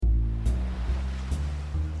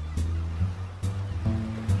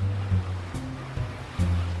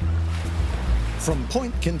From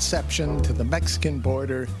Point Conception to the Mexican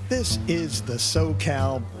border, this is the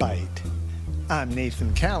SoCal Bite. I'm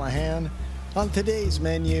Nathan Callahan. On today's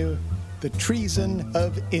menu, the Treason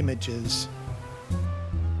of Images.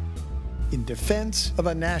 In defense of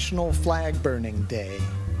a national flag burning day.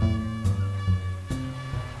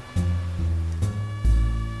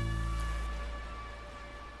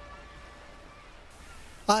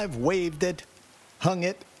 I've waved it, hung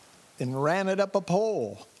it, and ran it up a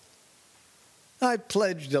pole. I've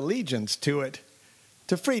pledged allegiance to it,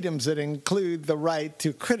 to freedoms that include the right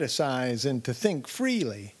to criticize and to think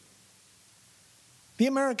freely. The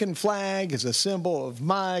American flag is a symbol of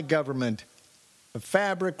my government, a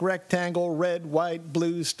fabric rectangle, red, white,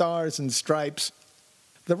 blue, stars, and stripes,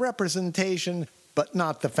 the representation, but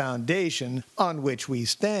not the foundation, on which we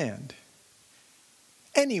stand.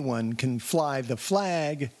 Anyone can fly the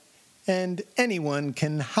flag, and anyone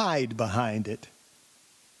can hide behind it.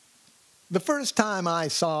 The first time I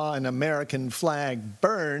saw an American flag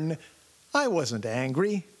burn, I wasn't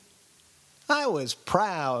angry. I was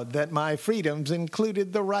proud that my freedoms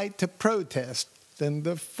included the right to protest and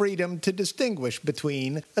the freedom to distinguish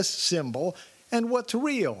between a symbol and what's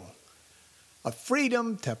real. A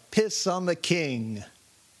freedom to piss on the king.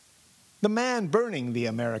 The man burning the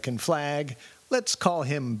American flag, let's call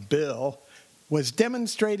him Bill, was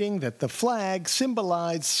demonstrating that the flag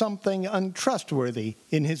symbolized something untrustworthy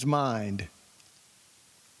in his mind.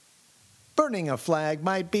 Burning a flag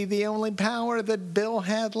might be the only power that Bill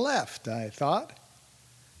had left, I thought.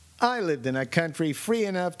 I lived in a country free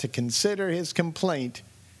enough to consider his complaint,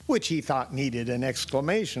 which he thought needed an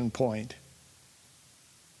exclamation point.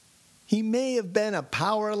 He may have been a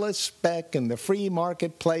powerless speck in the free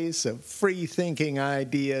marketplace of free-thinking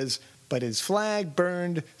ideas, but his flag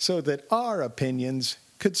burned so that our opinions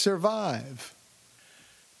could survive.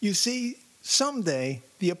 You see, someday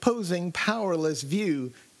the opposing powerless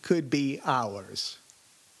view could be ours.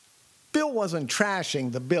 Bill wasn't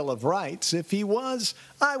trashing the Bill of Rights. If he was,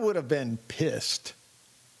 I would have been pissed.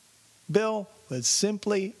 Bill was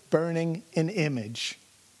simply burning an image.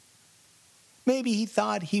 Maybe he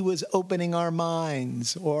thought he was opening our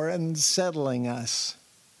minds or unsettling us.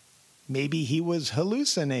 Maybe he was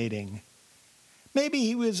hallucinating. Maybe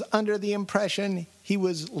he was under the impression he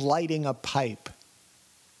was lighting a pipe.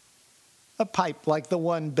 A pipe like the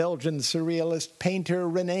one Belgian surrealist painter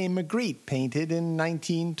René Magritte painted in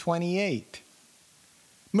 1928.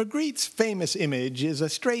 Magritte's famous image is a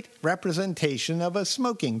straight representation of a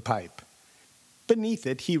smoking pipe. Beneath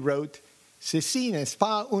it he wrote, "Ceci n'est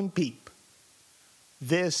pas une pipe."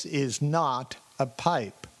 This is not a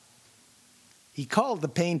pipe. He called the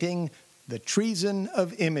painting the Treason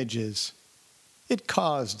of Images. It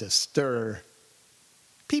caused a stir.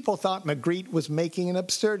 People thought Magritte was making an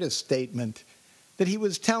absurdist statement, that he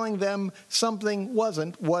was telling them something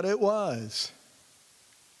wasn't what it was.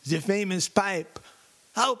 The famous pipe,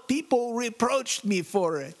 how people reproached me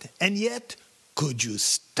for it, and yet, could you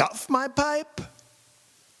stuff my pipe?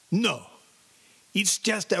 No, it's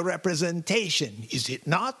just a representation, is it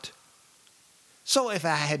not? So if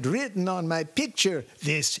I had written on my picture,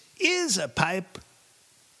 "This is a pipe,"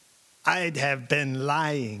 I'd have been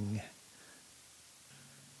lying.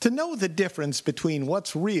 To know the difference between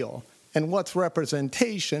what's real and what's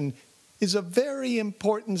representation is a very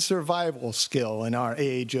important survival skill in our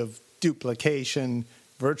age of duplication,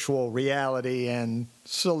 virtual reality, and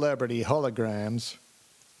celebrity holograms.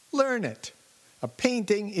 Learn it. A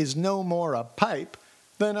painting is no more a pipe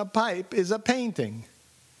than a pipe is a painting.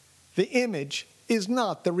 The image is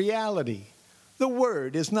not the reality. The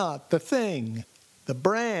word is not the thing. The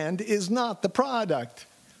brand is not the product.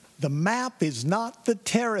 The map is not the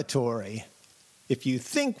territory. If you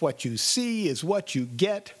think what you see is what you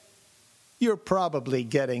get, you're probably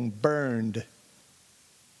getting burned.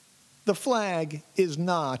 The flag is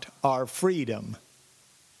not our freedom.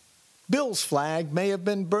 Bill's flag may have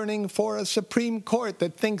been burning for a Supreme Court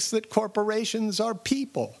that thinks that corporations are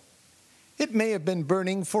people. It may have been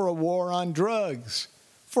burning for a war on drugs,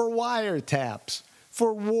 for wiretaps,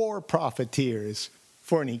 for war profiteers,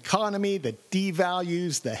 for an economy that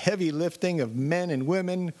devalues the heavy lifting of men and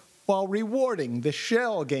women while rewarding the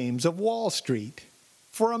shell games of Wall Street,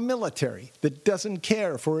 for a military that doesn't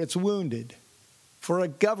care for its wounded, for a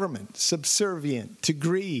government subservient to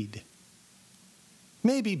greed.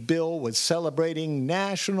 Maybe Bill was celebrating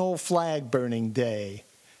National Flag Burning Day,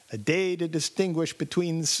 a day to distinguish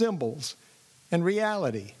between symbols and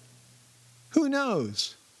reality. Who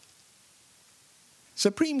knows?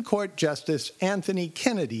 Supreme Court Justice Anthony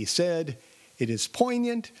Kennedy said, "It is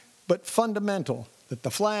poignant but fundamental that the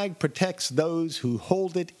flag protects those who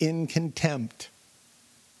hold it in contempt."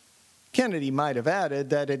 Kennedy might have added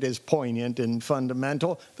that it is poignant and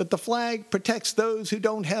fundamental that the flag protects those who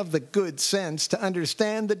don't have the good sense to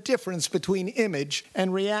understand the difference between image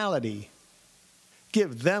and reality.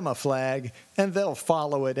 Give them a flag, and they'll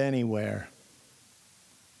follow it anywhere.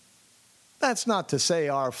 That's not to say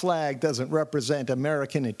our flag doesn't represent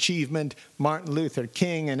American achievement, Martin Luther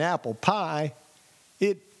King, and apple pie.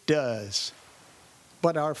 It does.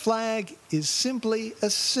 But our flag is simply a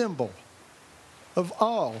symbol of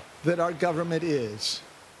all that our government is.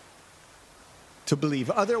 To believe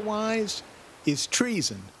otherwise is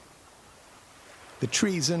treason, the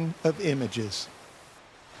treason of images.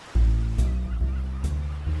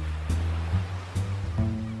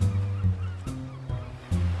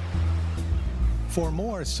 For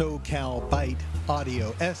more SoCal Byte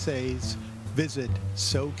audio essays, visit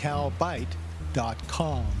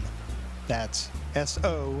SoCalByte.com. That's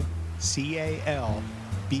SoCalByte.com.